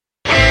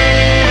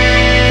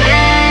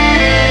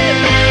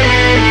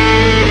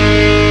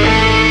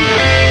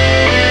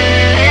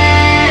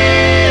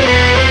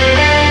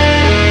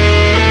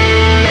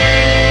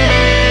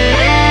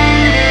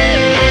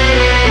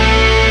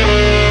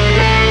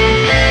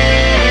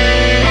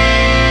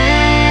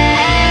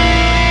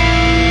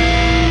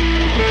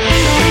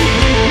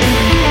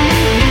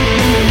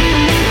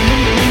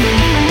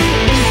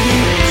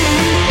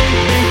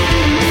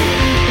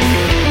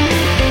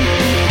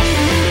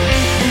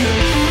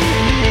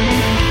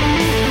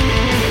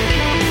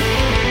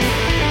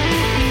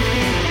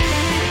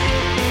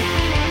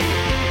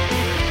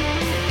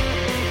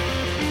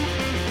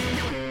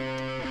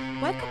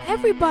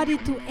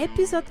everybody to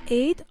episode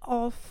 8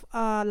 of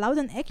Loud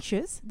and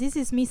Anxious. This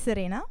is me,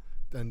 Serena.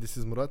 And this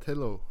is Murat.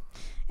 Hello.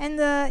 And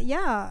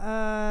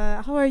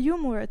how are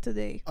you, Murat,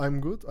 today? I'm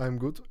good.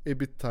 A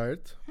bit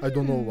tired. I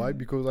don't know why,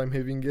 because I'm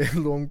having a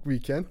long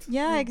weekend.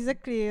 Yeah,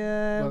 exactly.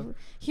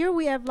 Here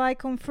we have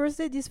like on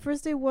Thursday. This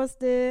Thursday was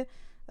the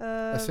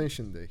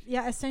Ascension Day.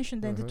 Yeah, Ascension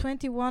Day, the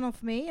 21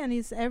 of May, and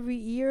it's every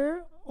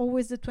year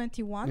always the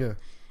 21. Yeah.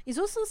 It's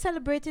also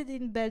celebrated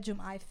in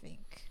Belgium, I think.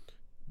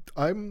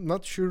 I'm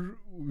not sure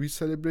we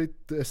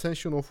celebrate the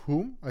ascension of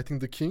whom. I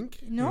think the king.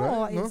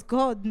 No, right? it's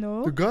God,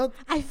 no? The God?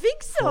 I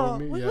think so.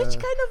 Me, Which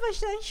kind of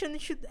ascension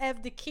should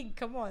have the king?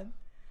 Come on.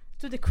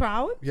 To the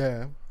crown?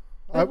 Yeah.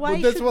 Why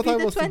that's should what be I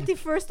the was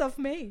 21st of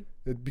May?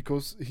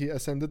 Because he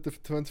ascended the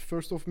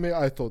 21st of May,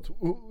 I thought.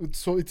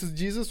 So it is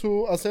Jesus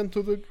who ascended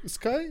to the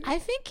sky? I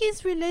think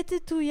it's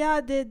related to,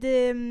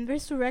 the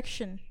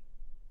resurrection.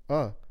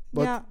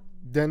 But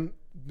then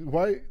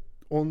why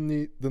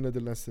only the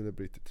Netherlands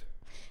celebrated?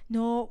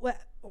 No, well,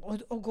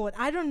 oh God,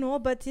 I don't know,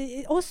 but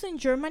also in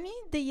Germany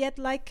they had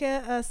like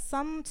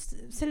some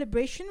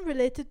celebration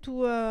related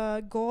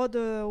to God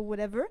or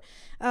whatever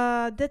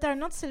that are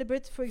not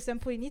celebrated. For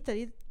example, in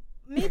Italy,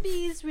 maybe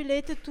it's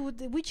related to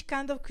which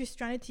kind of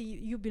Christianity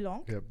you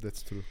belong. Yeah,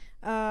 that's true.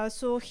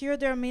 So here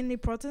they are mainly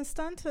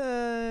Protestant,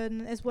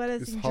 as well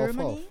as it's in half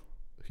Germany. Half.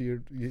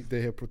 Here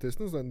they have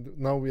Protestants, and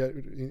now we are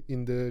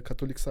in the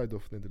Catholic side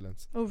of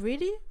Netherlands. Oh,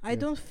 really? I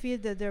don't feel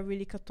that they're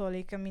really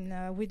Catholic. I mean,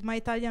 with my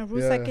Italian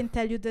roots, I can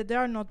tell you that they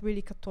are not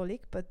really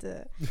Catholic. But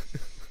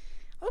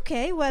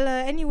okay, well,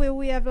 anyway,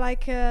 we have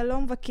like a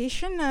long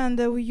vacation, and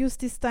we use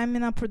this time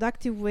in a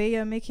productive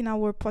way, making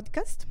our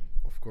podcast.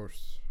 Of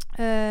course.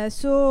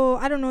 So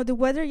I don't know, the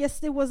weather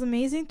yesterday was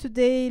amazing.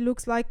 Today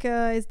looks like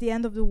it's the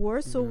end of the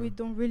war, so we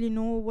don't really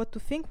know what to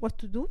think, what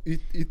to do.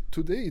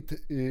 Today it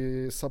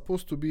is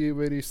supposed to be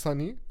very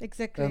sunny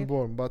and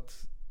warm, but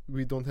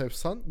we don't have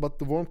sun, but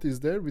the warmth is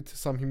there with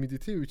some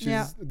humidity, which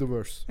is the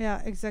worst.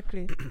 Yeah,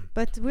 exactly.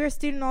 But we're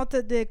still not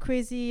at the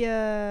crazy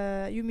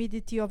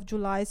humidity of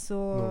July,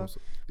 so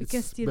we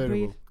can still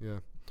breathe.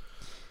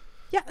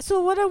 Yeah,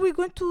 so what are we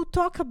going to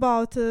talk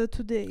about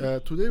today?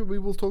 Today we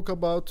will talk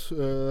about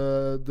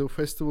the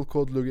festival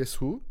called Le Guess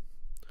Who.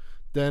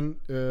 Then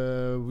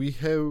we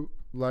have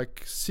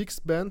like 6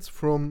 bands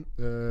from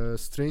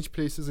strange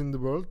places in the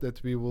world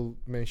that we will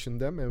mention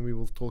them, and we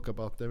will talk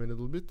about them a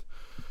little bit.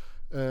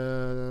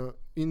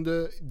 In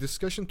the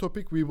discussion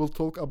topic, we will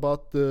talk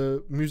about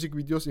the music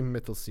videos in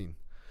metal scene.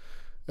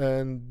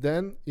 And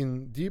then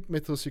in Deep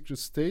Metal Secret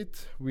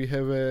State, we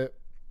have a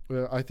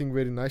I think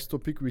very nice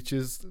topic, which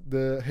is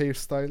the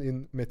hairstyle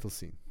in metal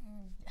scene.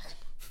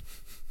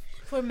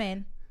 For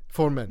men.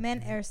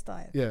 Men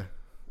hairstyle. Yeah.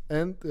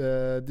 And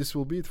this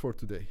will be it for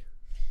today.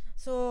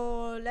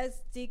 So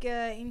let's dig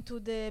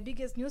into the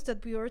biggest news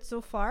that we heard so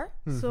far.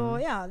 So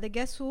the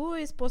Guess Who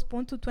is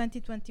postponed to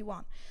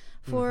 2021.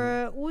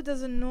 For who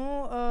doesn't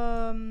know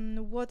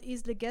what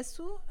is Le Guess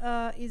Who,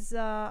 is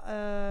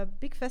a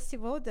big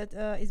festival that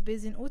is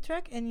based in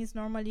Utrecht and is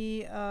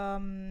normally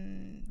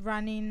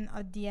running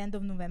at the end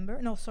of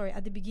November. No, sorry,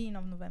 at the beginning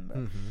of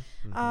November.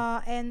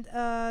 And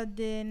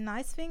the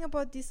nice thing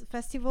about this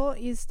festival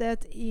is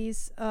that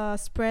is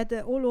spread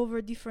all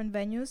over different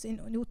venues in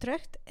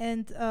Utrecht,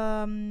 and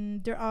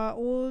there are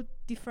all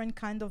different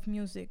kind of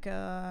music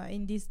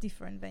in these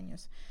different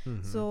venues.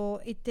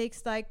 So it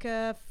takes like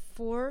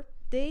 4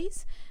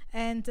 days,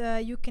 and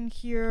you can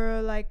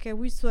hear like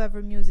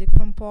whichsoever music,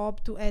 from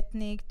pop to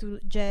ethnic to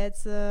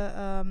jazz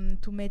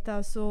to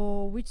metal.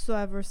 So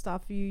whichsoever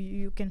stuff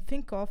you can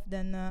think of,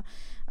 then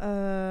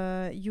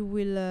you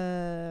will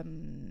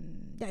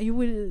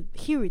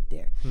hear it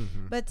there.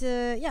 But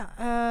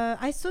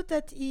I thought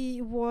that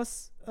it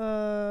was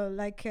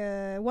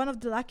one of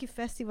the lucky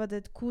festivals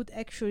that could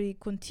actually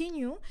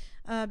continue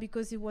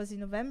because it was in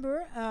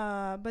November.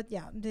 But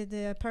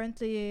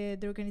apparently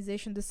the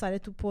organization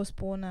decided to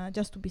postpone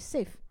just to be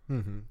safe.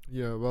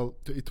 Yeah, well,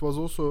 it was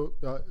also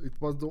it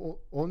was the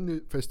only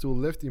festival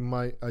left in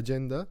my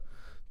agenda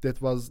that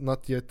was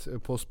not yet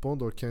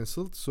postponed or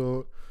cancelled.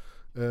 So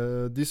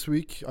this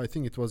week, I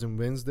think it was on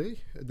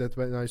Wednesday, that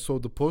when I saw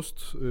the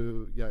post,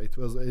 it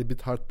was a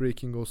bit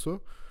heartbreaking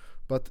also,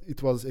 but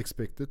it was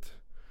expected.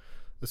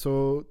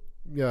 So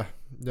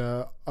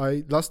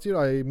last year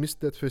I missed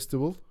that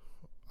festival.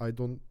 I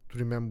don't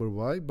remember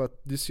why, but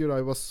this year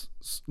I was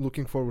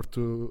looking forward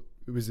to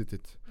visit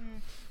it.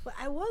 Well,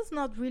 I was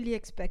not really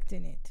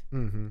expecting it.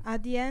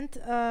 At the end,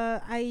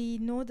 I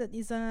know that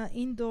it's an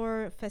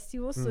indoor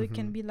festival, so it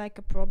can be like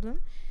a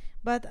problem.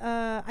 But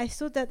I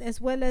thought that as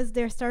well as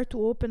they start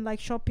to open like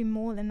shopping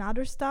mall and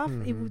other stuff,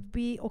 it would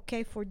be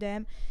okay for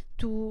them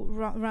to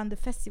run the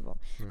festival.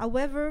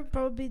 However,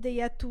 probably they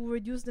had to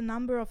reduce the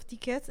number of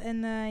tickets,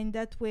 and in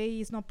that way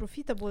it's not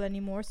profitable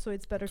anymore, so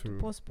it's better to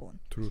postpone.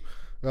 True.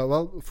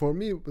 Well, for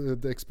me,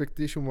 the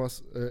expectation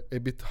was a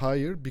bit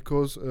higher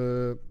because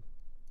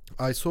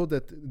I saw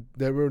that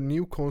there were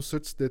new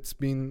concerts that's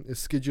been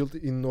scheduled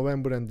in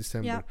November and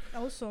December. Yeah,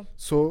 also.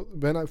 So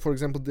when for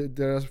example,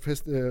 there are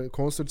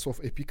concerts of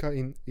Epica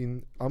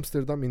in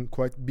Amsterdam in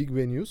quite big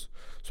venues.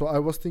 So I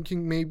was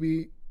thinking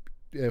maybe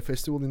a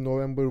festival in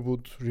November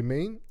would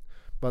remain,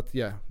 but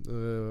yeah,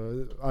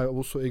 I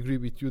also agree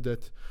with you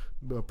that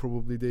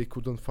probably they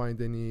couldn't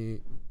find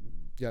any.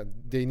 Yeah,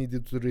 they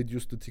needed to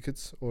reduce the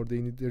tickets, or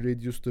they need to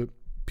reduce the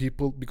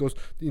people, because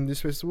in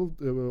this festival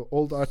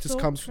all the artists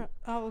comes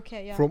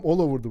from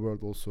all over the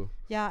world also.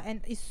 Yeah,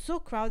 and it's so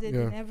crowded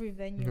in every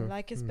venue,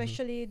 like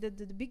especially the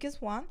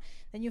biggest one.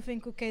 Then you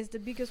think, okay, it's the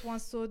biggest one,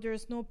 so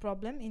there's no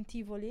problem in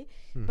Tivoli,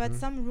 but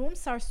some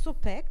rooms are so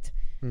packed,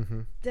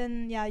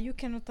 then yeah, you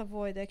cannot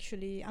avoid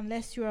actually,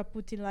 unless you are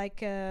putting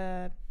like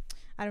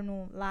I don't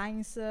know,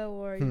 lines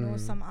or you know,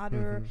 some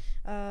other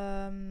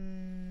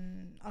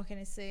how can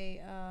I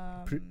say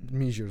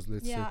measures,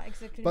 let's say. Yeah,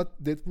 exactly. But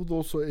that would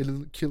also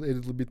kill a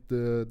little bit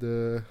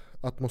the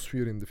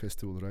atmosphere in the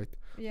festival, right?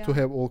 Yeah. To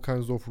have all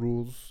kinds of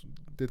rules,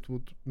 that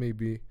would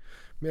maybe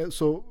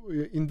so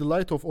in the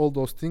light of all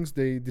those things,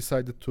 they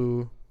decided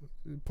to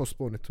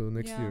postpone it to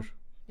next year.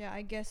 Yeah,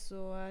 I guess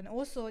so. And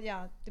also,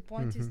 yeah, the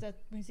point is that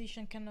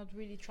musician cannot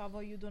really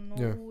travel. You don't know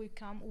who will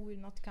come, who will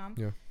not come.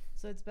 Yeah.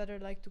 So it's better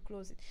like to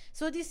close it.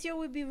 So this year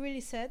will be really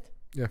sad.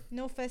 Yeah.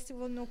 No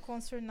festival, no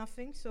concert,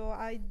 nothing. So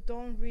I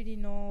don't really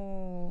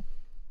know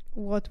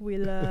what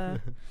will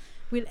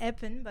will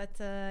happen. But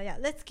yeah,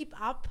 let's keep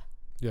up.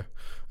 Yeah.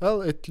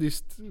 Well, at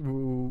least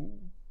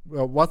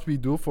what we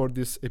do for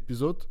this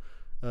episode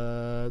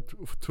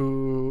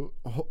to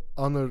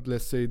honor,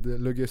 let's say, the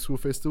Le Guess Who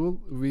festival,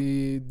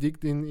 we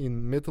digged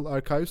in metal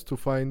archives to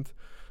find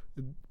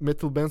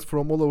metal bands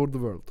from all over the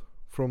world,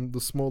 from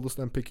the smallest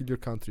and peculiar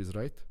countries,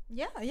 right?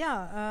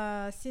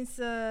 Yeah. Since,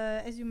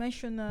 as you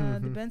mentioned,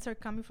 the bands are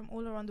coming from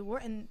all around the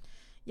world, and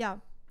yeah,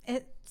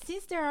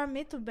 since there are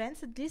metal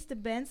bands, at least the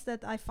bands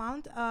that I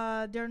found,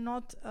 they're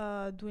not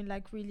doing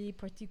like really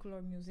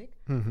particular music.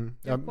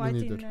 They're quite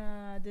in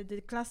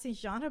the classic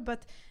genre,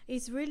 but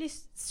it's really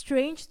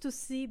strange to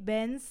see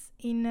bands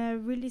in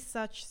really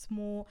such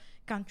small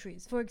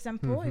countries. For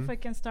example, if I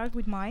can start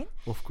with mine.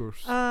 Of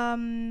course.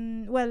 The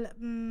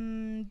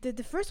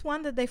first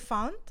one that I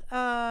found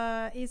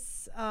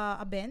is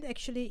a band,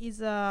 actually is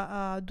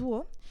a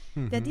duo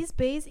that is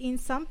based in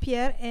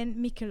Saint-Pierre and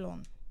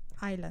Miquelon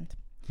Island.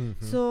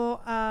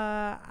 So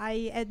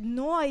I had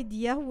no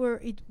idea where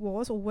it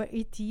was or where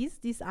it is,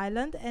 this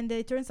island, and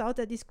it turns out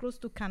that it's close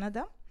to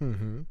Canada.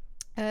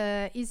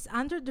 It's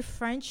under the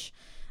French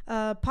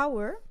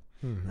power,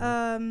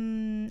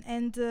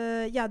 and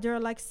yeah, there are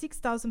like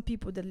 6,000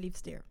 people that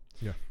lives there.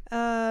 Yeah.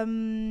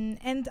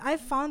 And I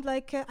found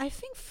like I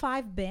think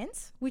 5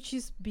 bands, which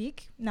is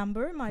big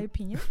number in my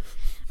opinion.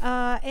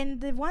 And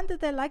the one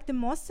that I like the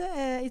most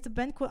is a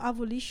band called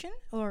Avolition,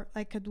 or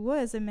like a duo,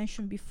 as I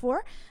mentioned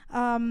before.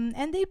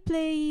 And they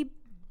play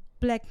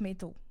black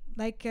metal,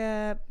 like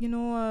it's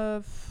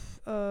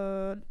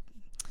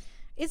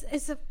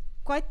a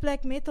quite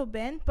black metal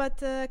band,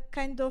 but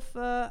kind of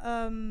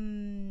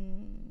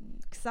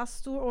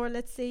Xastur, or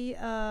let's say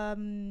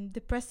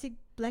depressive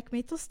black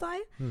metal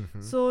style.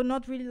 So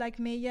not really like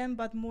Mayhem,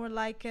 but more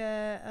like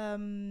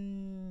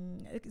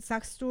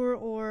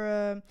Xastur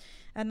or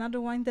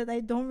another one that I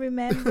don't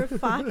remember.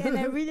 Fuck, and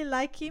I really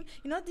like him.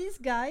 You know, this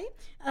guy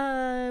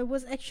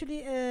was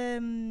actually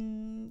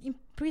in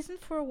prison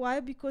for a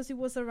while because he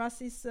was a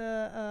racist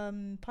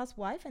past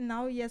wife, and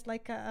now he has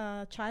like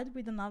a child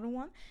with another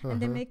one, and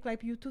they make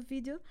like YouTube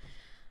video.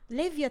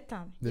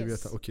 Leviathan,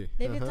 yes. Okay.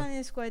 Leviathan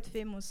is quite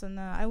famous, and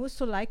I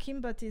also like him,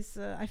 but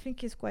I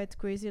think he's quite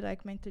crazy,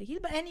 like mentally ill.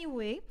 But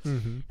anyway,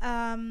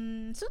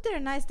 so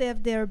they're nice. They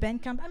have their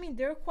Bandcamp. I mean,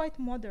 they're quite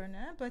modern,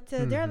 but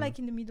they're like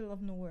in the middle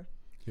of nowhere.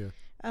 Yeah.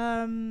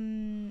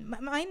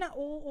 Mine are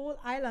all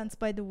islands,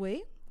 by the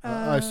way.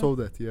 I saw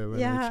that,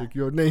 when I check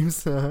your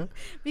names.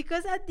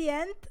 Because at the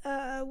end,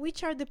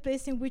 which are the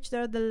places in which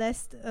there are the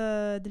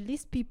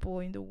least people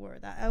in the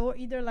world? Or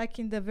either like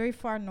in the very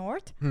far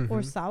north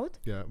or south,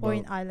 or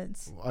in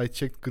islands. I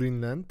checked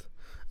Greenland,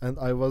 and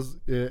I was,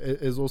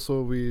 as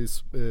also we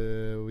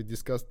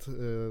discussed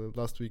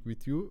last week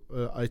with you,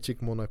 I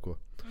checked Monaco.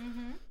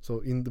 So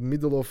in the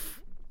middle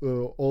of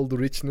all the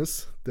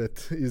richness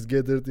that is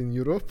gathered in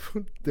Europe,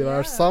 there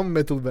are some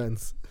metal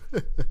bands.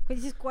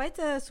 Which is quite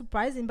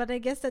surprising, but I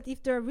guess that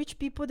if there are rich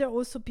people, there are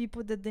also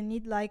people that they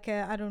need, like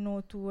I don't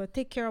know, to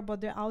take care about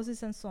their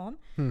houses and so on.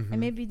 And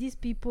maybe these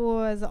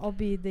people, as a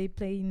hobby, they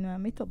play in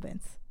metal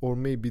bands. Or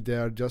maybe they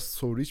are just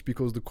so rich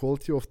because the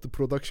quality of the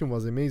production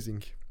was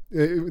amazing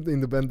in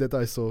the band that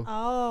I saw.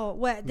 Oh,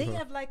 well, they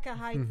have like a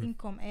high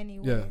income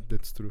anyway. Yeah,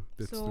 that's true.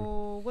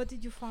 So what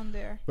did you find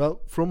there? Well,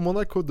 from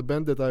Monaco, the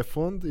band that I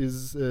found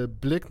is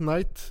Black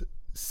Knight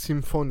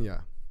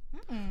Symphonia.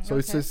 So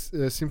it's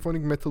a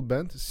symphonic metal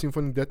band,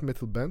 symphonic death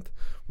metal band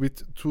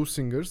with 2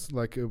 singers,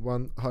 like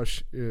one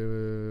harsh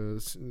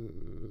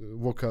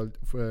vocal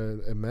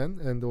a man,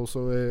 and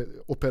also a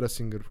opera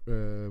singer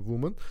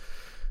woman.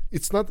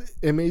 It's not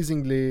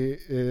amazingly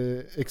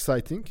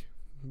exciting,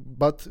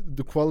 but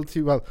the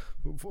quality. Well,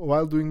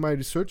 while doing my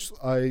research,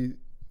 I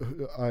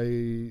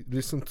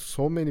listened to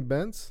so many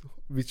bands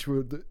which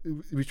were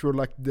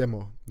like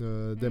demo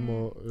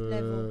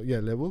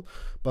level,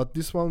 but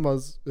this one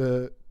was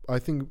I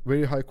think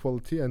very high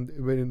quality and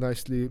very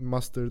nicely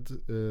mastered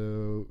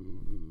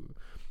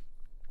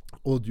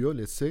audio,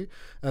 let's say.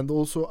 And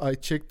also I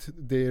checked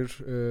their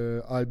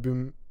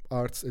album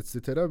arts,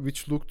 etc.,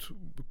 which looked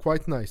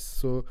quite nice.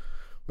 So,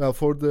 well,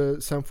 for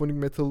the symphonic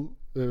metal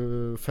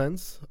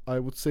fans, I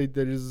would say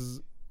there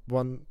is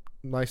one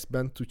nice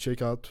band to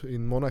check out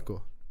in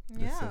Monaco.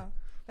 Yeah,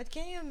 but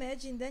can you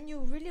imagine? Then you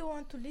really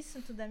want to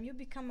listen to them. You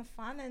become a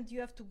fan and you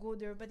have to go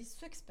there, but it's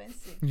too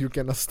expensive. You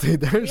cannot stay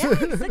there.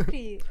 Yeah,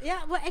 exactly.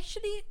 Yeah, well,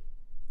 actually,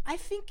 I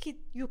think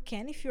you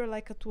can if you're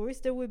like a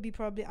tourist. There will be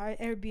probably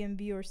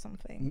Airbnb or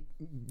something.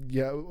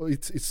 Yeah,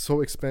 it's so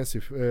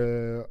expensive.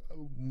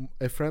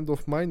 A friend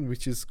of mine,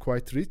 which is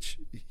quite rich,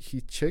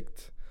 he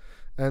checked,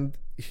 and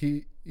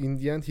in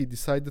the end he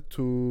decided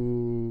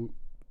to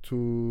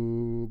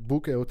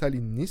book a hotel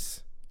in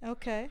Nice.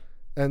 Okay.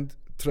 And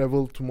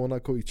travel to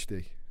Monaco each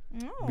day,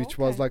 which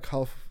was like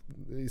half.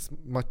 Is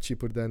much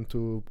cheaper than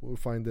to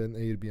find an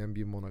Airbnb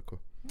in Monaco.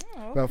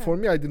 Well, for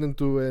me, I didn't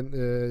do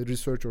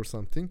research or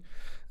something,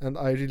 and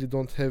I really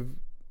don't have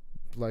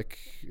like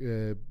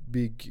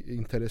big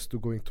interest to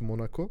going to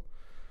Monaco.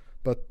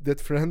 But that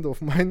friend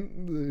of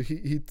mine,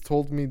 he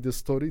told me the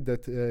story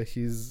that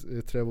he's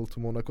traveled to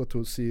Monaco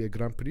to see a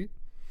Grand Prix.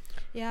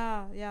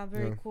 Yeah,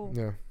 very cool.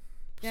 Yeah.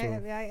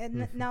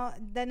 And now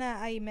then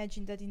I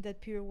imagine that in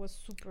that period was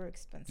super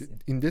expensive.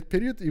 In that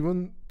period,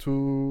 even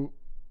to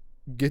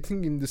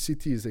getting in the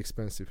city is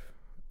expensive,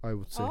 I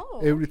would say.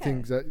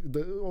 Everything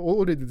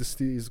already the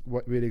city is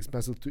very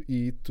expensive to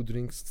eat, to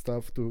drink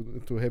stuff,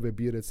 to have a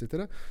beer,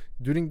 etc.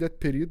 During that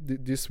period,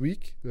 this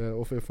week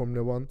of a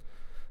Formula One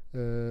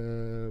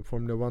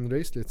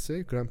race, let's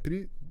say Grand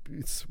Prix,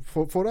 it's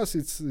for us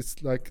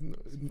it's like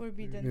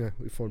forbidden. Yeah,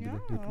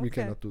 forbidden. We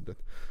cannot do that.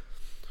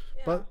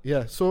 Yeah. But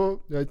yeah,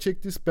 so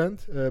check this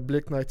band,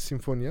 Black Knight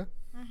Symphonia.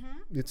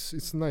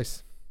 It's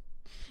nice.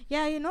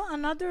 Yeah,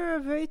 another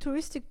very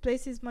touristic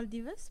place is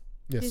Maldives.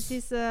 Yes. This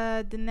is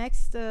the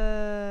next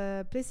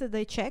place that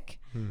I check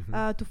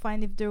to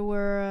find if there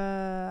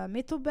were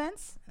metal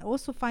bands. I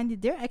also find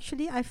it there.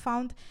 Actually, I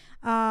found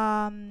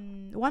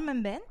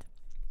one-man band.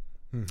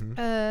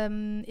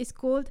 It's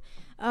called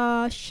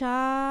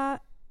Shahid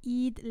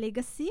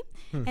Legacy,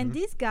 and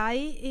this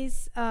guy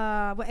is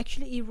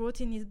actually he wrote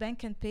in his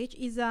Bandcamp page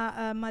is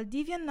a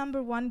Maldivian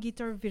 #1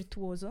 guitar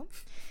virtuoso,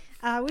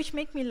 which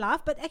make me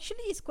laugh, but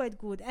actually it's quite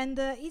good, and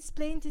he's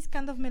playing this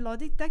kind of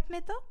melodic death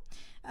metal,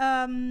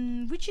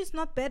 which is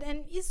not bad,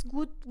 and is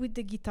good with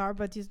the guitar,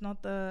 but he's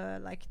not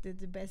like the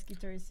best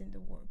guitarist in the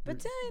world.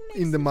 But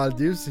in the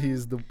Maldives,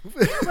 he's the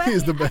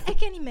he's the best. I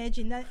can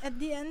imagine that at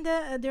the end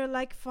there are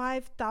like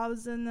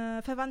 500,000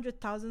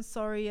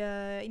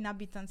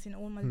 inhabitants in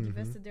all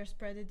Maldives. They're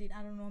spread in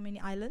I don't know how many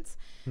islands.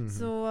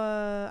 So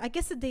I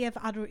guess that they have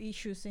other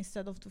issues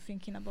instead of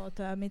thinking about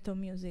metal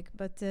music.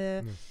 But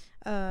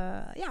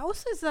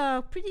also it's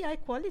pretty high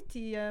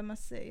quality, I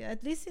must say.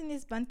 At least in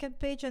his Bandcamp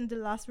page and the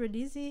last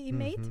release he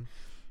made.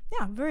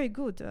 Yeah, very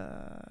good.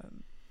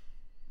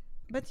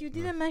 But you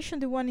didn't mention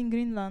the one in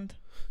Greenland.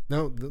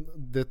 No,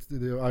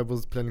 I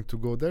was planning to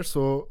go there.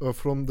 So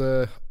from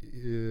the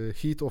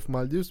heat of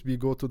Maldives, we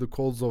go to the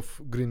colds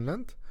of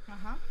Greenland.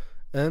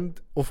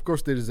 And of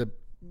course there is a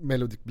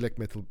melodic black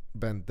metal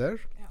band there.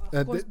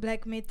 Of course,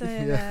 black metal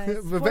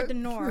for the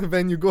north.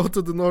 When you go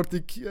to the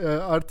Nordic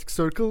Arctic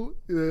Circle,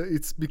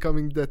 it's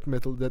becoming death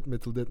metal.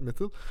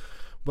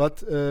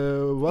 But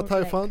what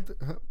I found,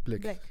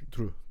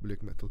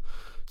 black metal.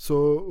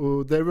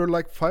 So there were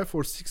like 5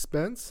 or 6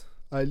 bands.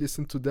 I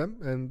listened to them,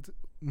 and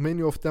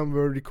many of them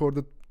were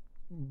recorded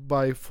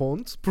by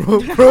phones,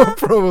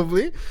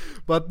 probably.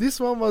 But this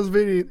one was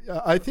very.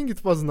 I think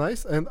it was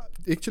nice, and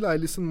actually I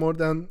listened more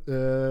than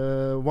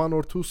 1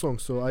 or 2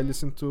 songs. So I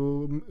listened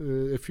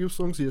to a few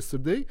songs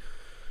yesterday.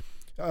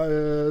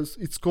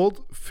 It's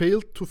called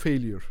 "Failed to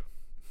Failure."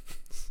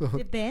 So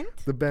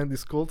the band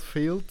is called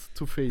 "Failed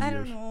to Failure." I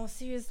don't know.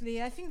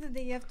 Seriously, I think that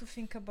they have to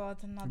think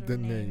about another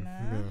name.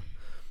 Yeah.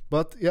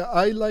 But yeah,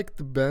 I like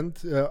the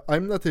band.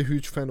 I'm not a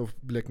huge fan of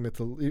black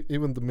metal,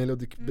 even the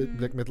melodic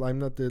black metal. I'm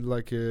not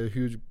like a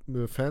huge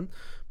fan.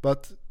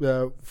 But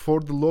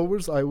for the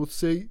lovers, I would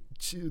say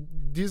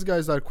these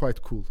guys are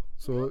quite cool.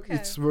 So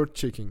it's worth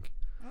checking.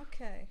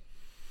 Okay.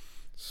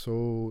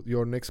 So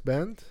your next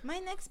band? My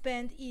next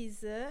band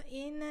is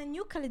in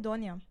New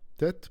Caledonia.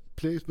 That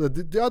place,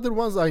 the other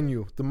ones I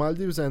knew, the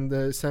Maldives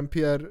and Saint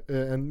Pierre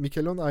and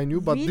Miquelon I knew,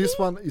 but this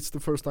one it's the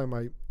first time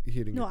I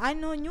hearing it. No, I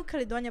know New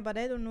Caledonia, but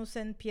I don't know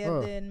Saint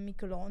Pierre and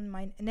Miquelon.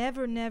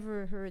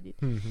 Never heard it.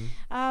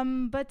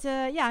 But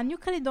New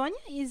Caledonia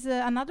is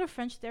another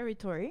French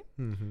territory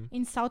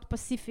in South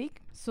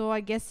Pacific. So I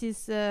guess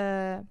it's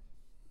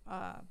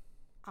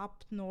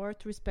up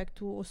north respect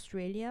to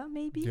Australia,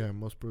 maybe. Yeah,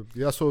 most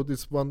probably. Yeah, so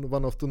it's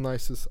one of the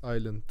nicest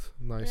island,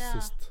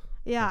 nicest.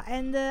 Yeah,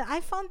 and I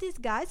found this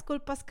guy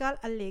called Pascal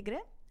Allegre.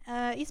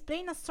 He's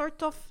playing a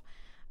sort of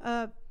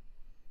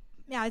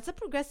Yeah, it's a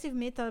progressive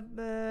metal,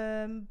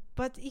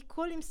 but he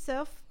called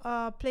himself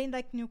playing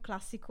like new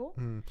classical.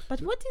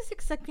 But what is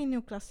exactly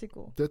new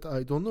classical? That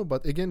I don't know,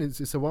 but again,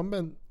 it's a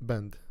one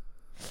band.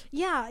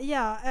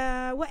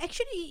 Yeah. Well,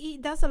 actually, he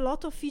does a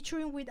lot of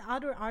featuring with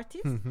other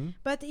artists,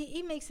 but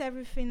he makes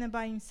everything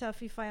by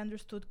himself, if I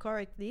understood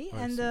correctly.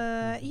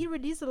 He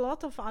released a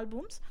lot of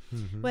albums.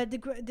 Well, the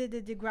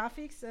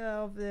graphics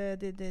of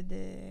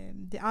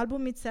the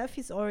album itself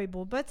is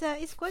horrible, but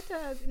it's quite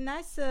a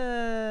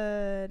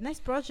nice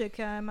project,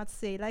 I must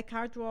say, like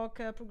hard rock,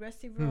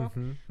 progressive rock.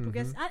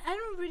 I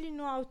don't really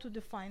know how to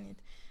define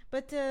it.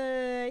 But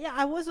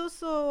I was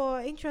also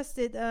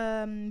interested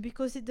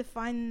because it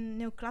defined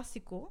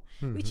neoclassical,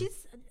 which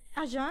is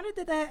a genre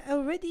that I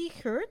already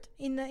heard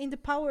in the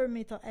power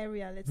metal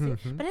area, let's say.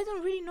 But I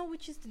don't really know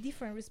which is the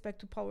different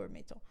respect to power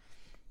metal.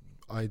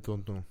 I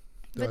don't know.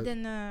 But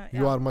then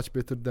you are much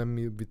better than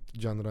me with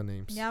genre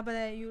names. Yeah, but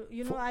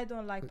you know I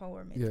don't like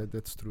power metal. Yeah,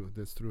 that's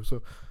true.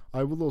 So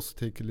I will also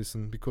take a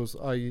listen because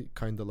I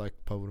kind of like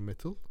power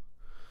metal.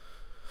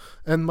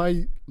 And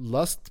my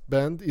last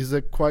band is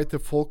quite a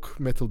folk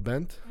metal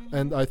band,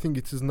 and I think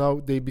it is now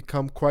they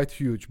become quite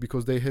huge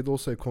because they had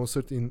also a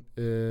concert in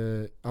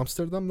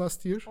Amsterdam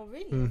last year. Oh,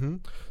 really?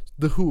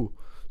 The Who.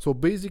 So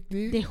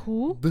basically, The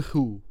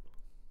Who.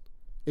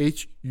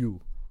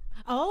 H-U.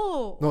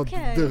 Oh, no,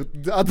 okay.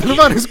 The other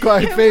one is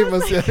quite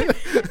famous,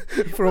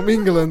 from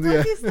England.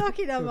 What he's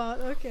talking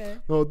about? Okay.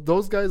 No,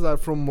 those guys are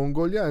from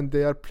Mongolia and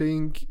they are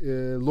playing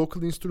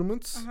local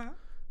instruments.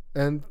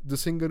 And the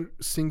singer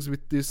sings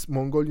with this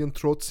Mongolian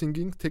throat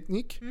singing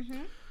technique.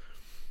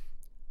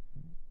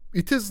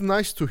 It is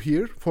nice to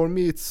hear. For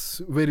me,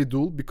 it's very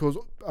dull because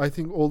I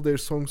think all their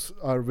songs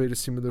are very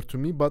similar to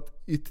me. But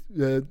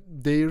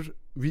their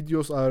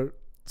videos are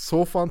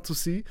so fun to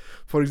see.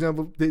 For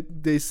example,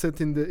 they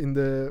set in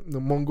the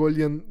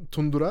Mongolian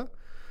tundra,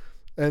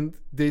 and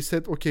they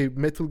said, okay,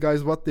 metal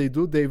guys, what they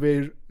do, they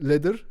wear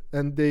leather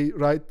and they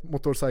ride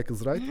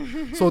motorcycles, right?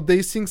 So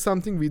they sing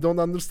something we don't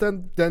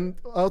understand, then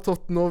out of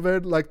nowhere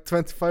like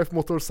 25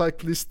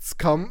 motorcyclists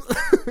come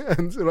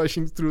and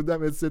rushing through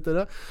them,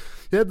 etc.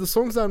 Yeah, the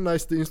songs are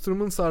nice, the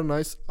instruments are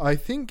nice. I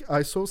think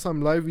I saw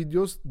some live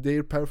videos,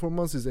 their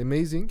performance is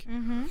amazing.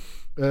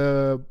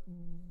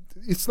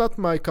 It's not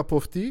my cup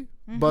of tea,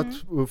 but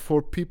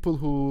for people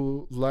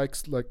who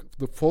likes like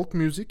the folk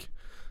music,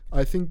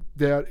 I think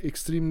they are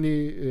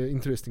extremely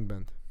interesting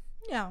band.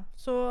 Yeah.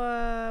 So,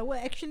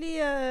 actually,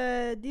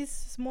 this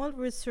small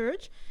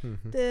research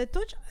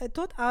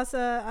taught us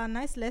a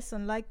nice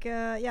lesson. Like,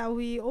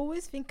 we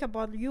always think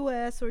about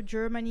US or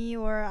Germany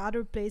or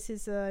other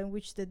places in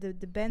which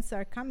the bands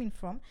are coming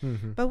from,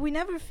 but we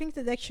never think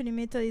that actually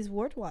metal is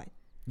worldwide.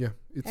 Yeah,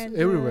 it's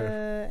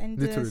everywhere. And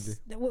literally.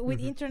 With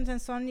internet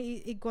and so on,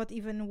 it got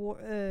even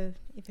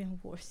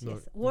worse. No,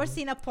 yes, worse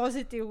in a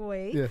positive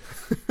way.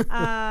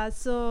 Yeah.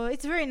 So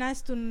it's very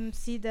nice to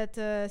see that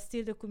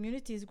still the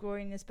community is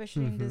growing,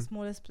 especially in the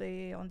smallest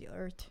place on the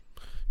earth.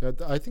 Yeah,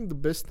 I think the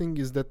best thing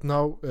is that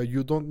now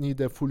you don't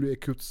need a fully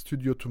equipped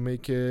studio to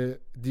make a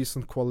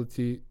decent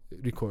quality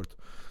record.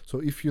 So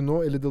if you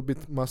know a little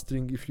bit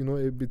mastering, if you know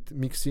a bit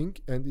mixing,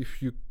 and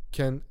if you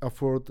can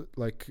afford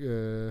like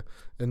a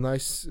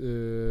nice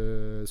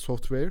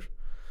software,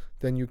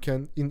 then you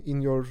can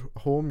in your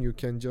home you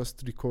can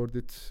just record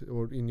it,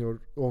 or in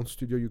your own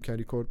studio you can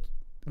record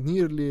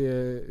nearly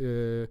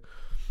a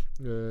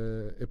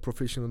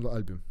professional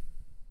album.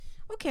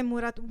 Okay,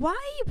 Murat,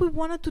 why we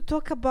wanted to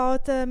talk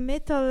about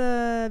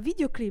metal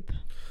video clip?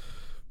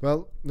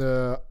 Well,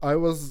 I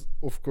was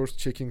of course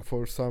checking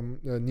for some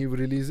new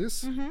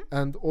releases,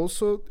 and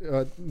also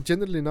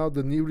generally now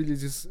the new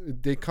releases,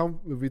 they come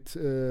with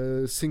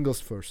singles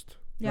first,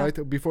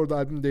 right? Before the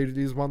album they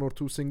release 1 or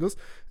 2 singles,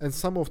 and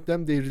some of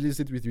them they release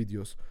it with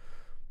videos,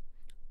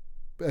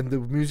 and the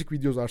music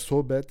videos are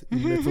so bad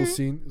in metal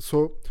scene.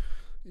 So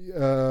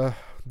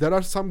there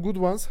are some good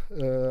ones.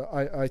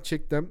 I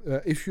checked them.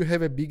 If you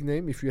have a big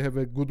name, if you have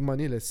a good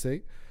money, let's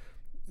say,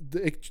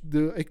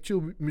 the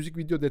actual music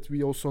video that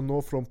we also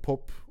know from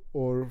pop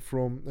or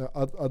from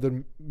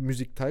other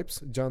music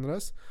types,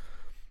 genres,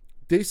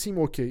 they seem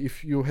okay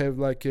if you have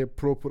like a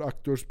proper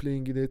actors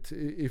playing in it,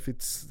 if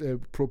it's a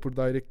proper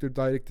director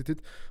directed it.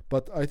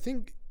 But I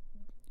think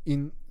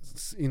in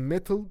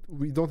metal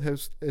we don't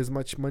have as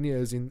much money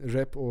as in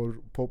rap or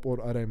pop or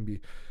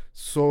R&B,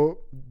 so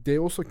they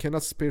also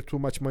cannot spare too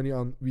much money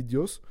on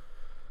videos,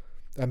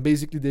 and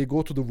basically they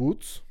go to the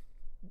woods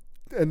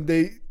and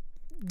they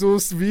do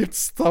weird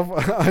stuff.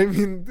 I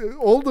mean,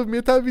 all the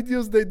metal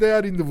videos they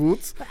are in the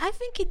woods. But I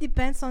think it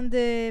depends on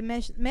the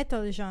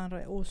metal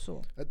genre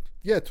also.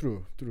 Yeah,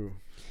 true.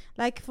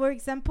 Like, for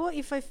example,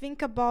 if I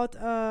think about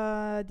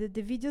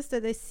the videos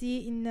that I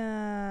see in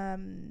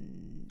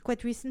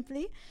quite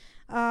recently,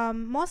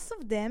 most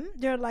of them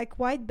they're like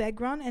white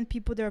background and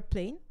people that are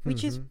playing,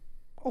 which is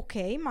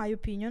okay, my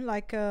opinion.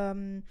 Like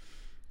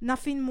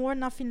nothing more,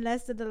 nothing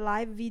less than the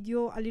live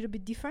video, a little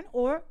bit different,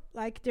 or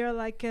like they're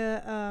like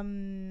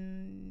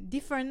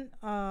different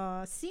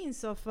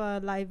scenes of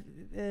live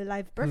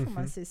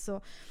performances.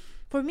 So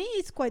For me,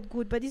 it's quite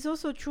good, but it's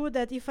also true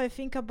that if I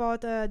think about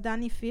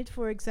Danny Field,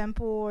 for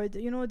example, or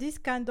this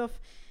kind of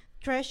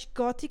trash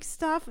gothic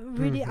stuff,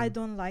 really, I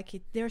don't like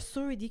it. They're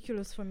so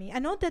ridiculous for me. I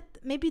know that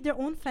maybe their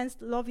own fans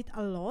love it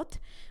a lot,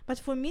 but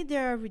for me, they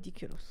are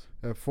ridiculous.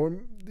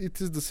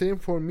 It is the same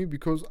for me,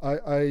 because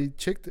I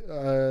checked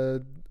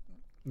many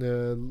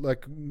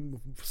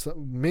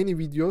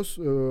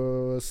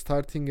videos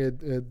starting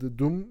at the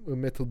doom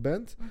metal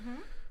band,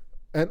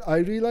 and I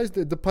realized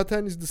that the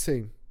pattern is the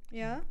same.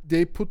 Yeah.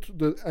 They put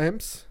the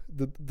amps,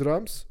 the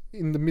drums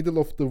in the middle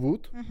of the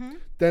wood.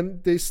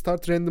 Then they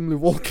start randomly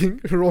walking,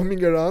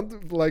 roaming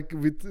around like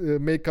with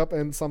makeup,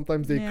 and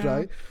sometimes they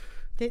cry.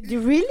 They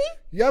really?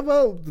 Yeah,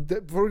 well,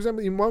 for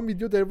example, in one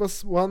video there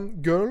was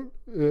one girl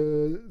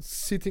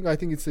sitting. I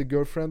think it's a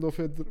girlfriend of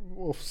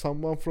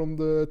someone from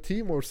the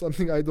team or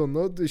something. I don't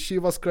know. She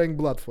was crying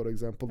blood, for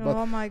example.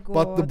 Oh my god!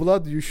 But the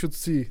blood you should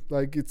see,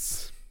 like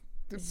it's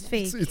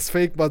fake. It's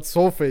fake, but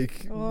so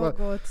fake. Oh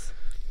god!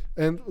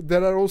 And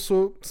there are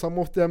also some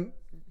of them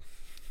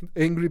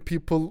angry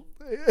people,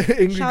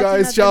 angry Shouting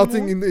guys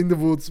shouting in the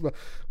woods.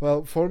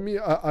 Well, for me,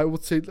 I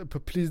would say,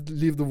 please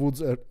leave the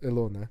woods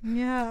alone.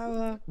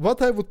 Yeah.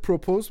 What I would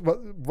propose,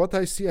 what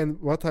I see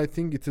and what I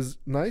think it is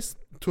nice,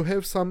 to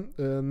have some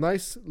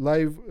nice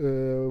live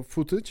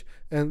footage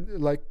and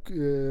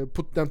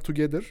put them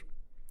together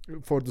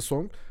for the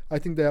song. I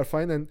think they are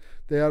fine, and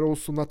they are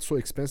also not so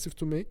expensive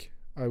to make,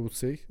 I would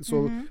say.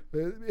 So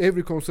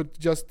every concert,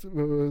 just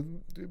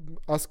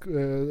ask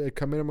a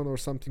cameraman or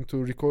something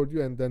to record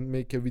you and then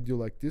make a video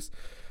like this.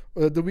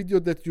 The video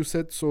that you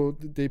said, so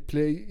they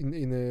play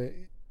in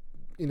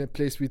a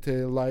place with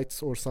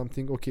lights or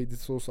something. Okay,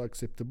 this is also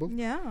acceptable.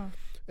 Yeah.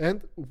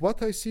 And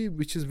what I see,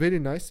 which is very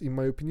nice in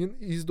my opinion,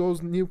 is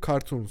those new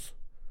cartoons.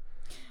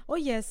 Oh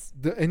yes.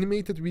 The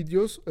animated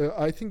videos.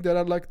 I think there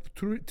are like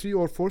 3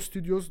 or 4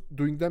 studios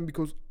doing them,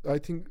 because I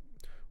think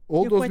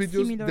all those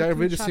videos, they are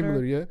very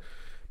similar, yeah.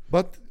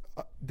 But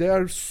they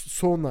are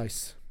so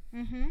nice.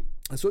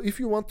 So if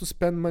you want to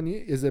spend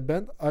money as a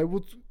band, I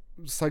would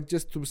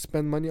suggest to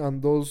spend money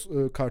on those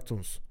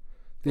cartoons.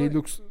 They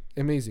look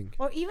amazing.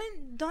 Or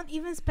don't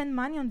even spend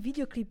money on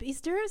video clip.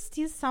 Is there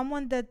still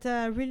someone that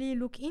really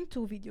look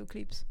into video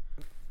clips?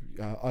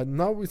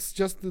 Now it's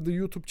just the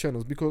YouTube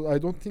channels, because I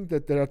don't think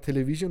that there are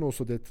television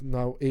also that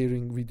now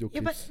airing video clips.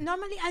 Yeah, but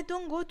normally I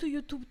don't go to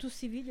YouTube to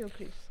see video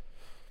clips.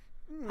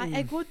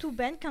 I go to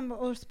Bandcamp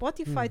or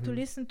Spotify to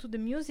listen to the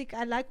music.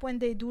 I like when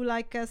they do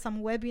like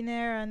some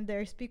webinar and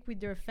they speak with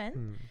their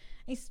fan.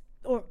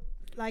 Or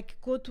like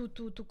go to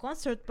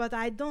concert, but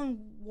I don't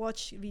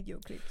watch video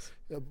clips.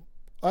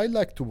 I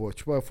like to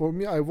watch, but for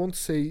me, I won't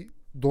say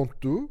don't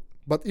do.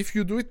 But if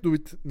you do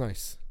it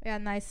nice. Yeah,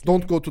 nicely.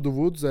 Don't go to the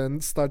woods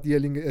and start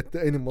yelling at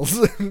the animals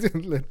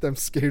and let them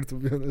scared, to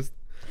be honest.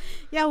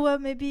 Yeah, well,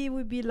 maybe it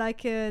would be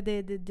like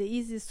the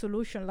easiest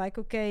solution. Like,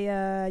 okay,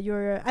 I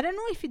don't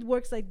know if it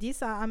works like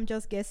this. I'm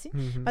just guessing.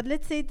 But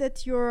let's say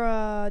that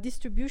your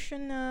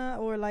distribution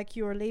or like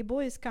your label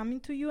is coming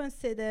to you and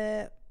say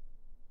that.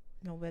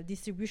 No, well,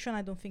 distribution,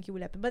 I don't think it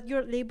will happen. But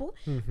your label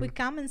will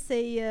come and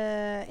say,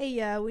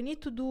 hey, we need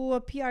to do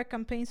a PR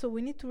campaign, so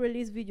we need to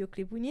release video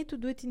clip. We need to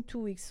do it in 2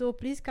 weeks, so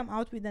please come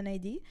out with an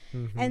ID.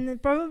 And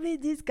probably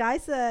these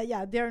guys,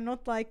 they're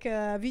not like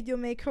a video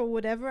maker or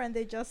whatever, and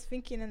they're just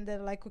thinking, and they're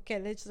like, okay,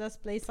 let's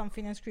just play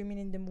something and screaming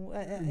in the moon,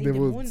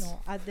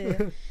 at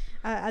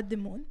the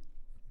moon.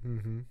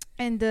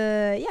 And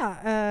they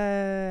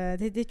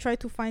try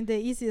to find the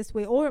easiest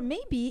way, or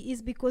maybe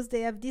it's because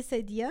they have these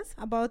ideas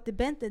about the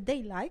band that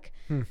they like,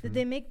 that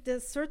they make the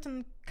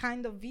certain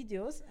kind of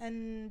videos,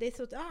 and they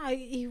thought,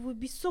 it would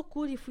be so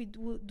cool if we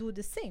do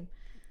the same.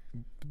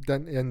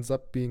 Then ends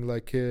up being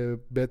like a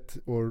bet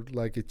or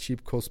like a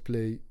cheap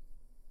cosplay.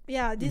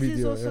 Yeah, this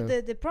is also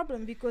the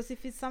problem, because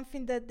if it's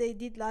something that they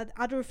did like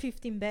other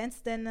 15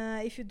 bands, then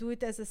if you do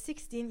it as a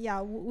 16,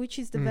 which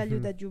is the value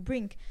that you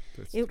bring?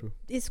 That's true.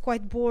 It's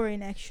quite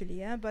boring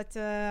actually, yeah. But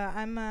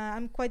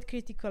I'm quite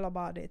critical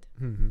about it.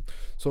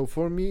 So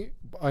for me,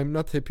 I'm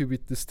not happy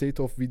with the state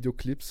of video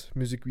clips,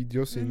 music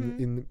videos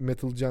in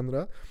metal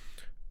genre.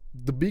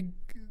 The big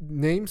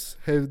names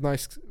have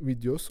nice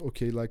videos.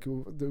 Okay, like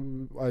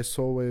I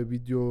saw a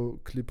video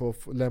clip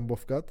of Lamb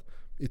of God.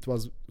 It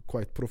was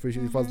quite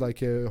professional. It was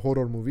like a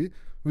horror movie,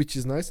 which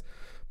is nice.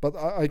 But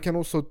I can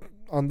also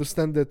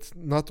understand that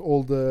not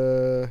all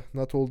the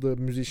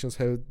musicians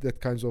have that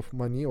kinds of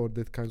money or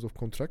that kinds of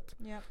contract.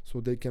 Yeah.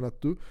 So they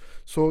cannot do.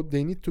 So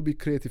they need to be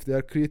creative. They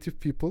are creative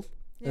people,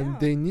 and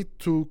they need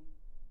to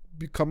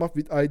come up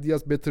with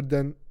ideas better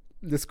than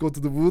let's go to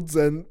the woods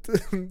and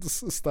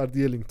start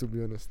yelling, to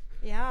be honest.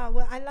 Yeah,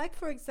 well, I like,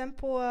 for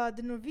example,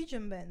 the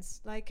Norwegian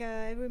bands. Like,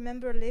 I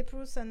remember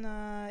Leprous and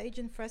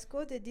Agent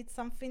Fresco. They did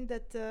something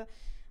that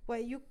where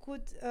you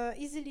could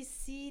easily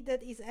see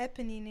that is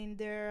happening in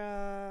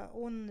their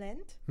own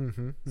land.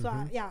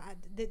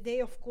 They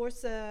of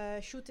course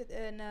shoot it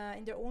in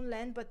their own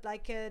land, but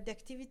like the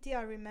activity,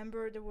 I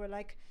remember they were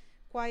like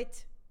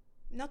quite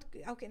not,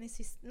 how can I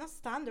say, not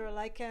standard,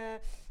 like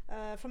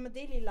from a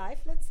daily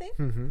life, let's say.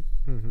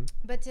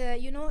 But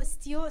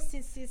still,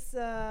 since it's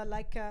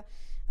like a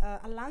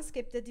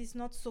landscape that is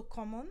not so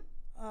common,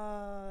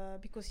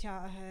 because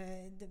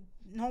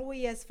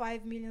Norway has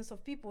 5 million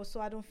of people,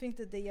 so I don't think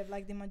that they have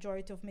like the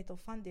majority of metal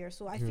fan there.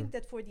 So I think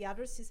that for the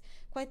others it's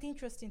quite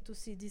interesting to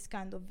see this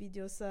kind of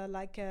videos,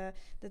 like their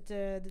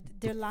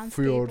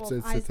landscape fjords,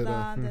 of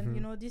Iceland,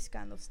 and this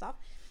kind of stuff.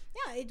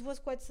 Yeah, it was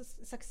quite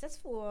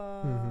successful,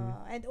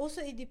 and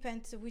also it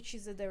depends which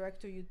is the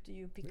director you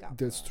pick up.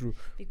 That's true.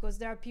 Because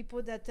there are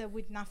people that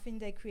with nothing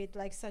they create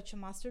like such a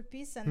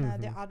masterpiece,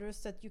 and there are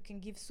others that you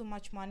can give so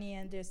much money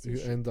and they're still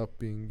end up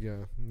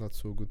being not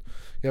so good.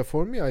 Yeah,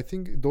 for me, I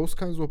think those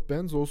kinds of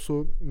bands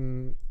also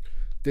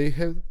they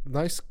have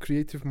nice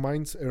creative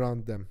minds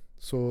around them.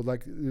 So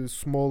like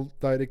small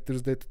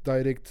directors that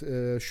direct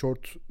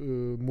short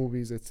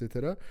movies,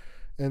 etc.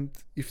 And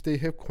if they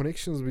have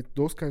connections with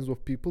those kinds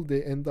of people,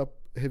 they end up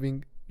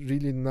having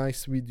really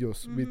nice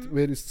videos with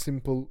very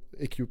simple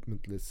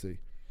equipment, let's say.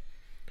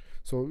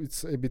 So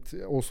it's a bit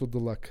also the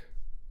luck.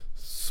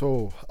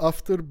 So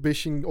after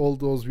bashing all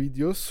those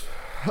videos,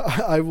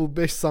 I will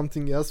bash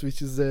something else,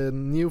 which is a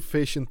new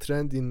fashion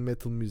trend in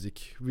metal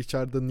music, which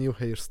are the new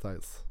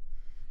hairstyles.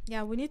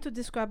 Yeah, we need to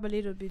describe a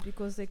little bit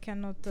because they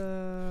cannot...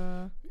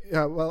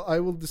 Yeah, well, I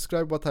will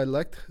describe what I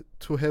liked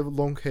to have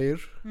long hair.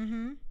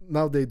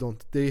 Now they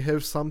don't. They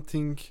have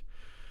something...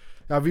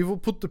 we will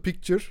put the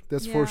picture,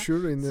 that's for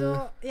sure.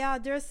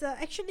 There's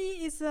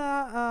actually is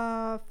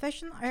a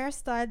fashion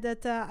hairstyle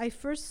that I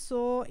first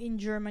saw in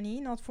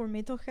Germany, not for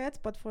metalheads,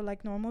 but for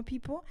like normal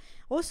people.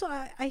 Also,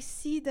 I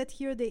see that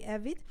here they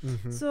have it.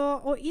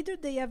 So, or either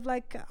they have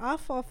like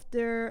half of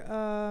their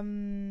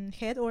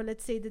head, or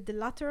let's say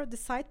the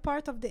side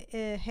part of the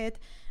head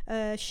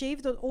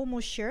shaved or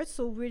almost shaved,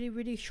 so really,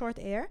 really short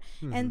hair.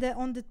 And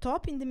on the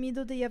top, in the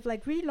middle, they have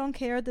like really long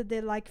hair that they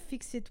like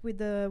fix it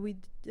with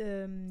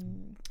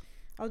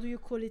how do you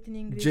call it in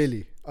English?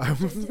 Jelly.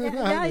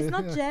 It's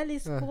not jelly.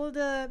 It's called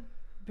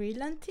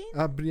brilliantine.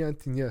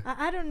 Brilliantine, yeah.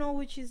 I don't know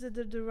which is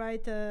the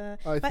right.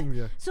 I think,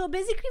 yeah. So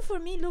basically, for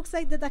me, it looks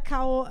like that a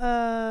cow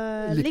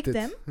licked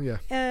them. Yeah.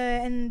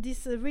 And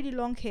this really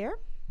long hair.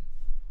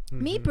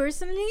 Me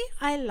personally,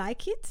 I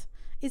like it.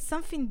 It's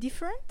something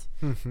different.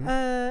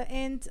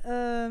 And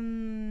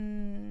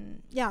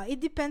it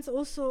depends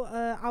also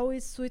how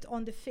it's suited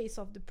on the face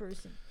of the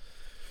person.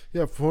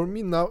 Yeah, for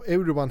me now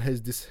everyone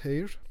has this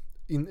hair.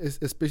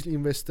 Especially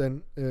in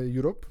Western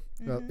Europe,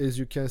 as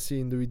you can see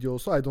in the video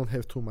also, I don't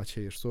have too much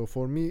hair, so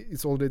for me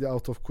it's already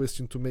out of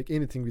question to make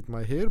anything with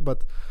my hair.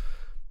 But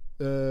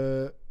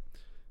for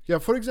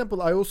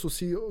example, I also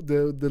see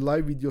the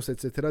live videos,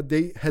 etc.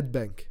 They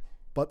headbang,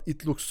 but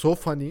it looks so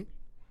funny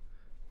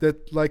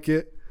that like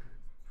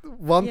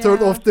one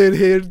third of their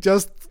hair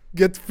just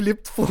get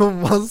flipped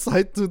from one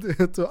side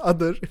to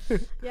other.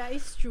 Yeah,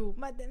 it's true,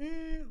 but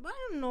I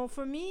don't know,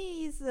 for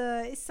me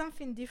it's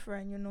something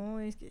different,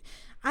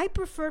 I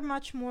prefer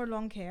much more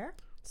long hair,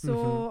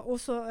 so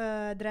also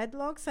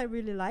dreadlocks I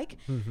really like,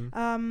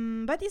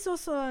 but it's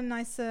also a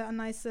nice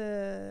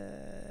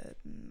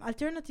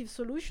alternative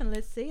solution,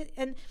 let's say.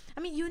 And I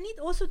mean, you need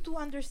also to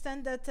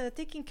understand that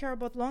taking care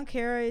about long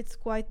hair, it's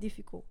quite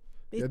difficult.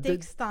 It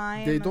takes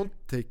time. They don't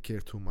take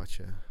care too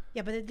much.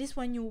 Yeah, but at least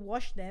when you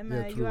wash them,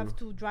 you have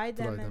to dry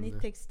them, and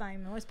it takes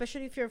time, no?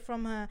 Especially if you're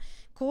from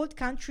cold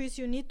countries,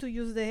 you need to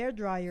use the hair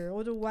dryer.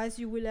 Otherwise,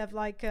 you will have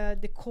like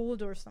the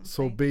cold or something.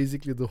 So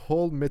basically, the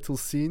whole metal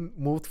scene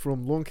moved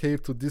from long hair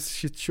to this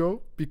shit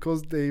show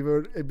because they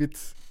were a bit...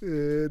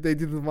 they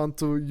didn't want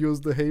to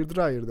use the hair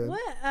dryer then.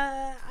 Well,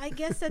 I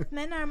guess that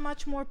men are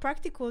much more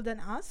practical than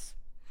us.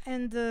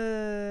 And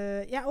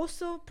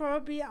also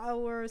probably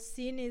our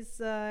scene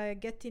is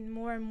getting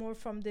more and more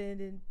from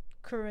the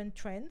current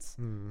trends,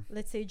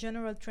 let's say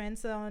general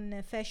trends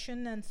on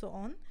fashion and so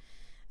on.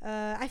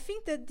 I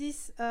think that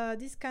this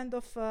kind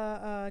of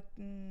style,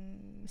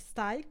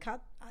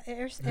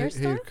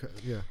 hairstyle,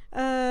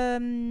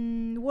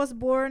 was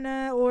born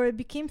or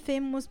became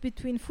famous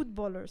between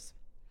footballers.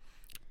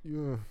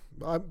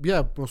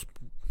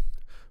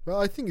 Well,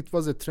 I think it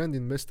was a trend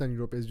in Western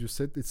Europe, as you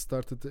said. It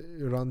started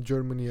around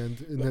Germany and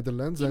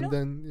Netherlands, and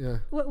then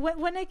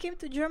when I came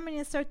to Germany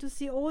and started to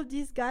see all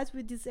these guys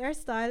with this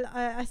hairstyle,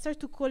 I started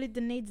to call it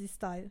the Nazi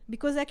style,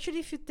 because actually,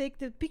 if you take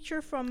the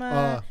picture from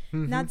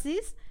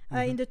Nazis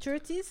in the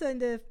 30s and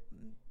the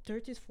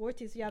 30s,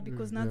 40s,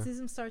 because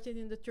Nazism started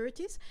in the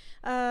 30s.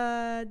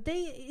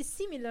 It's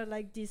similar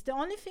like this. The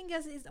only thing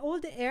is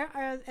all the hair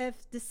have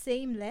the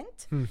same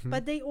length,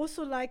 but they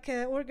also like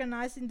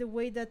organized in the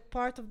way that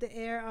part of the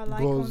hair are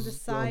like on the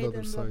side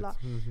and blah blah.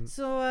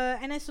 So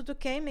and I thought,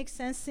 okay, makes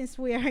sense since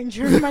we are in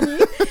Germany.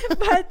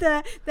 But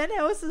then I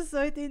also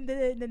saw it in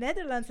the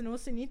Netherlands and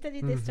also in Italy.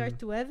 They start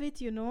to have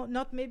it,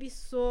 not maybe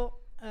so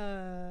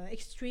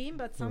extreme,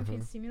 but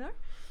something similar.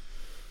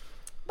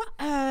 But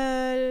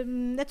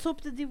let's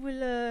hope that it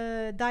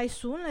will die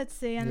soon, let's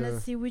say, and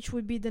let's see which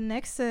would be the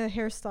next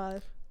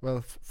hairstyle.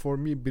 Well, for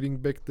me, bring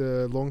back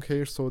the long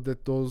hair so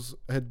that those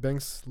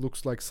headbangs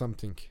looks like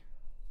something.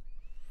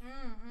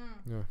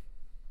 Yeah.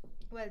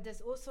 Well,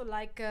 there's also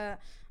like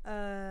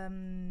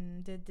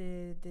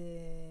the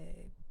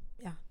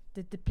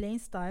plain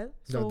style.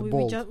 Yeah, So the we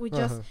bold. just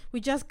we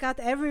just cut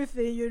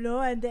everything, you know,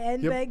 and the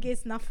handbag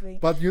is nothing.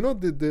 But you know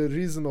the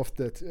reason of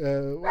that.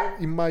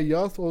 In my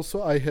youth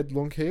also I had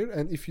long hair,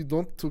 and if you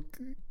don't took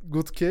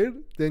good care,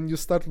 then you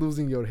start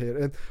losing your hair.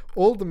 And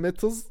all the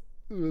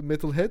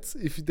metalheads,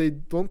 if they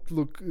don't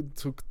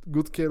took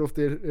good care of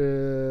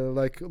their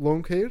like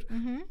long hair,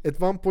 at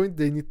one point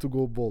they need to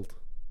go bald.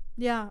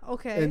 Yeah.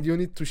 Okay. And you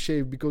need to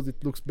shave because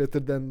it looks better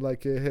than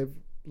like have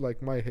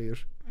like my hair.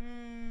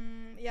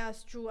 Yeah,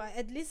 it's true.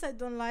 At least I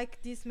don't like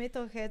these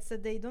metalheads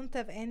that they don't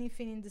have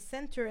anything in the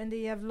center and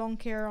they have long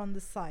hair on the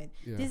side.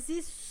 Yeah. This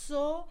is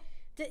so.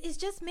 It's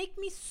just make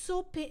me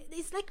so pain.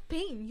 It's like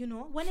pain, you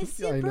know. When I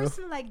see I a know.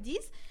 person like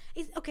this,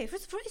 it's okay.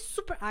 First of all, it's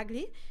super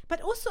ugly,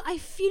 but also I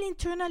feel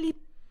internally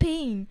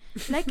pain.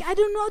 Like I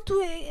don't know how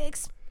to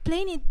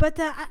explain it, but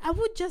I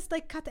would just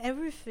like cut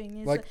everything.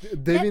 It's Like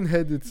Devin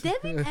had it.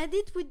 Devin had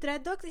it with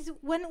dreadlocks. Is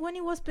when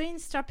he was playing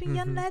Strapping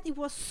Young Lad, it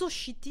was so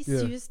shitty. Yeah.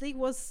 Seriously, it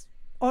was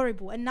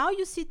horrible. And now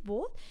you see it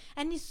both,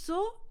 and it's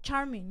so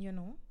charming. You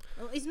know,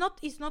 it's not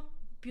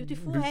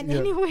beautiful and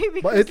anyway.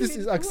 But at least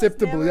it's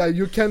acceptable. Yeah,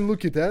 you can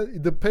look it.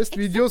 The past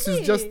videos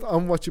is just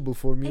unwatchable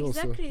for me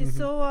exactly. also.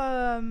 So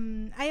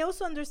I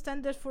also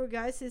understand that for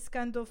guys it's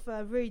kind of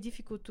very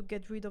difficult to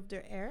get rid of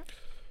their hair.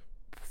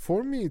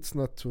 For me, it's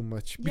not too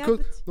much Yeah,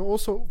 because but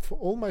also for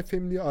all my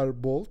family are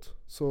bald.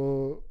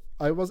 So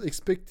I was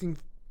expecting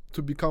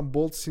to become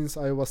bald since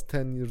I was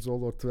 10 years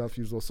old or 12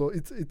 years old. So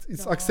it's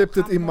No,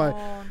 accepted in come my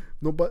on.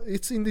 no, but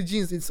it's in the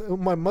genes. It's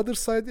on my mother's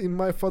side, in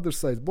my father's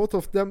side. Both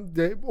of them,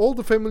 all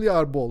the family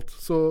are bald.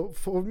 So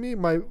for me,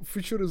 my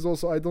future is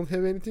also I don't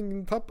have anything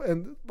in top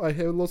and I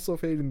have lots of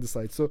hair in the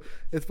side. So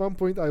at one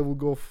point I will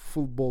go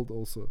full bald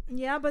also.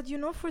 Yeah, but you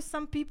know, for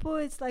some people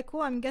it's like,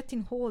 oh, I'm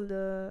getting old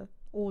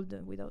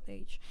without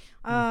age,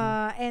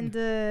 and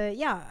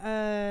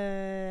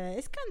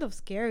it's kind of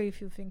scary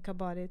if you think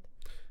about it.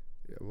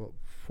 Yeah, well,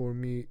 for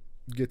me,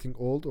 getting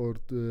old or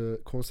the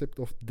concept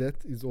of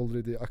death is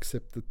already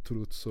accepted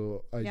truth.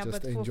 So I Yeah,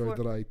 just but enjoy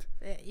the ride.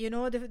 You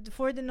know,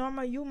 for the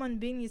normal human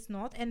being, it's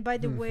not. And by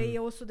the way,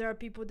 also there are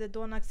people that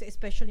don't accept,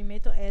 especially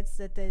metalheads,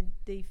 that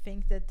they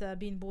think that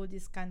being bald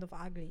is kind of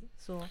ugly.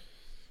 So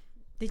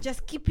they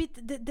just keep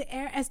it the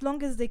air as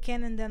long as they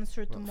can, and then a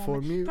certain For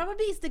moment. me,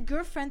 Probably it's the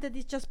girlfriend that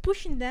is just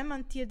pushing them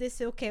until they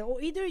say, okay,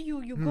 or either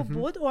you go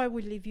bald or I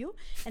will leave you,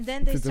 and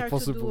then they Is it start to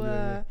possible?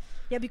 do.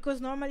 Yeah,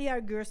 Because normally our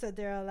girls that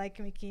they are like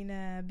making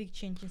big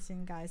changes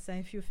in guys. And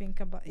if you think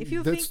about That's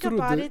think true.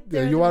 about it,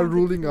 they're the you are one that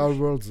ruling our push.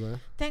 worlds.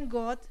 Thank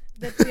God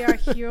that we are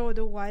here,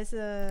 otherwise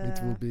It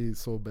will be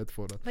so bad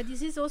for us. But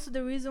this is also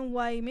the reason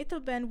why metal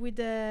band with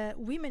the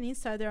women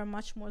inside they are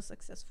much more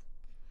successful.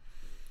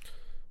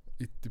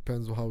 It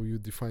depends on how you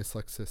define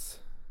success.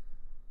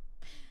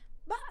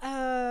 But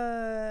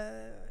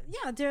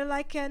there are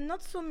like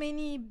not so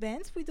many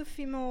bands with a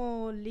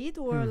female lead,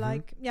 or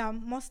like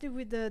mostly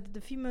with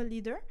the female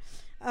leader.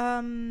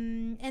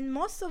 And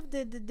most of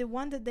the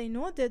one that they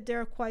know that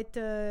they're quite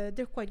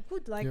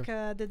good. Like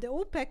the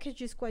whole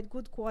package is quite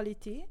good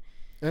quality.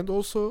 And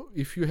also,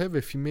 if you have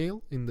a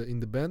female in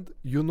the band,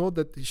 you know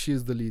that she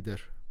is the leader.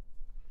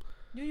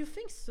 Do you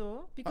think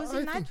so? Because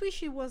I in think- Nightwish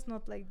he was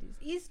not like this.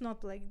 He's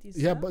not like this.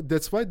 Yeah, huh? but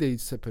that's why they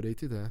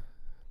separated.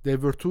 They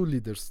were two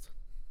leaders.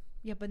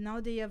 Yeah, but now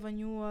they have a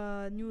new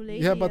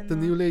lady. Yeah, but and, the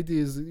new lady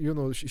is,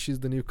 she's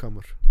the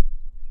newcomer.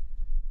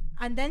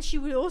 and then she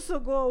will also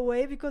go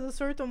away because at a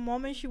certain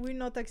moment she will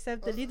not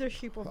accept the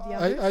leadership of the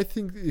others. I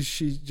think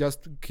she just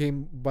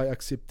came by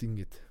accepting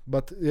it.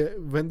 But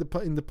when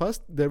in the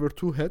past there were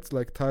two heads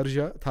like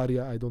Tarja,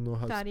 I don't know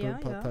how to Tarja,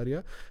 spell yeah.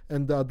 Tarja,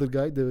 and the other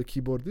guy, the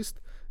keyboardist,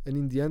 and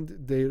in the end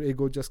their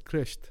ego just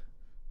crashed.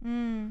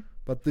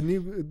 But the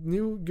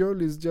new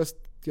girl is just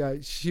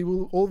she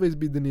will always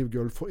be the new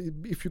girl.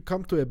 If you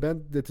come to a band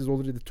that is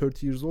already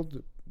 30 years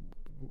old,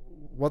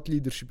 what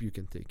leadership you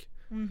can take?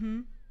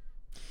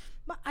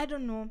 But I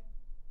don't know.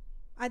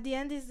 At the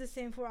end, it's the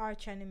same for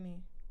Arch Enemy.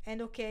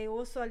 And okay,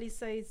 also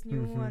Alisa is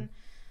new and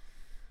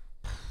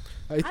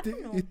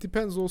don't know. It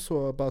depends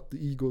also about the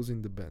egos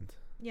in the band.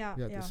 yeah.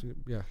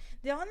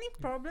 The only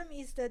problem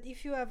is that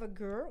if you have a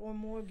girl or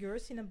more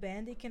girls in a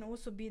band, it can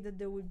also be that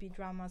there will be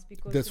dramas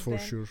because That's the for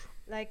band, sure.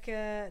 like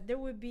there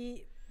will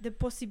be the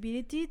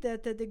possibility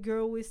that the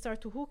girl will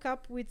start to hook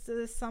up with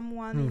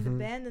someone in the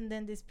band, and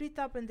then they split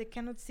up and they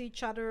cannot see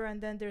each other,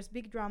 and then there's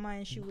big drama,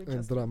 and she will And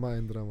just drama,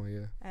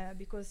 yeah.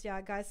 because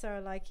guys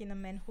are like in a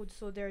manhood,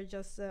 so they're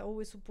just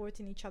always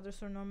supporting each other.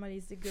 So normally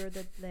it's the girl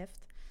that left.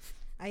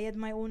 I had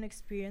my own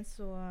experience,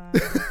 so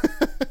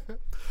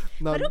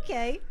Now, but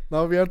okay.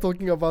 now we are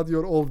talking about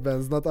your old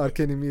bands, not Arch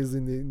Enemy is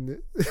in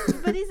the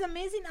But it's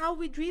amazing how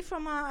we drift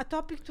from a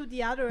topic to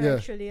the other. Yeah.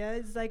 Actually,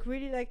 it's like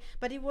really like.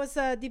 But it was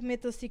a Deep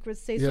Metal Secret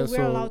Stage, yeah, so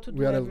we're allowed to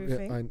do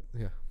everything.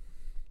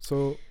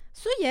 So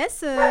So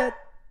yes,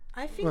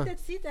 I think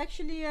that's it.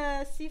 Actually,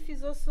 Sif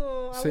is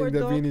also our saying that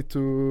dog. we need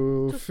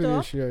to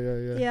finish.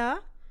 stop. Yeah.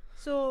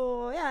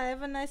 So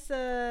have a nice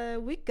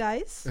week,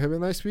 guys. Have a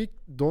nice week.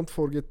 Don't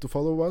forget to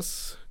follow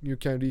us. You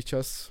can reach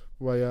us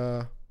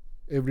via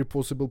every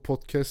possible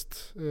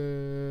podcast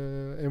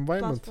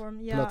environment platform.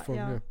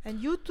 Yeah. And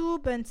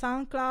YouTube and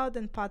SoundCloud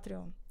and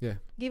Patreon. Yeah.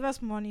 Give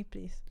us money,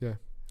 please. Yeah.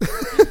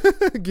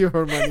 Give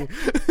her money.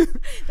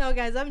 No,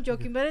 guys, I'm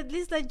joking, but at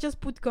least like just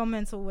put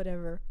comments or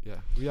whatever. Yeah,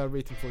 we are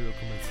waiting for your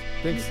comments.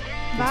 Thanks. Bye.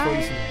 Thanks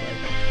for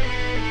listening. Bye.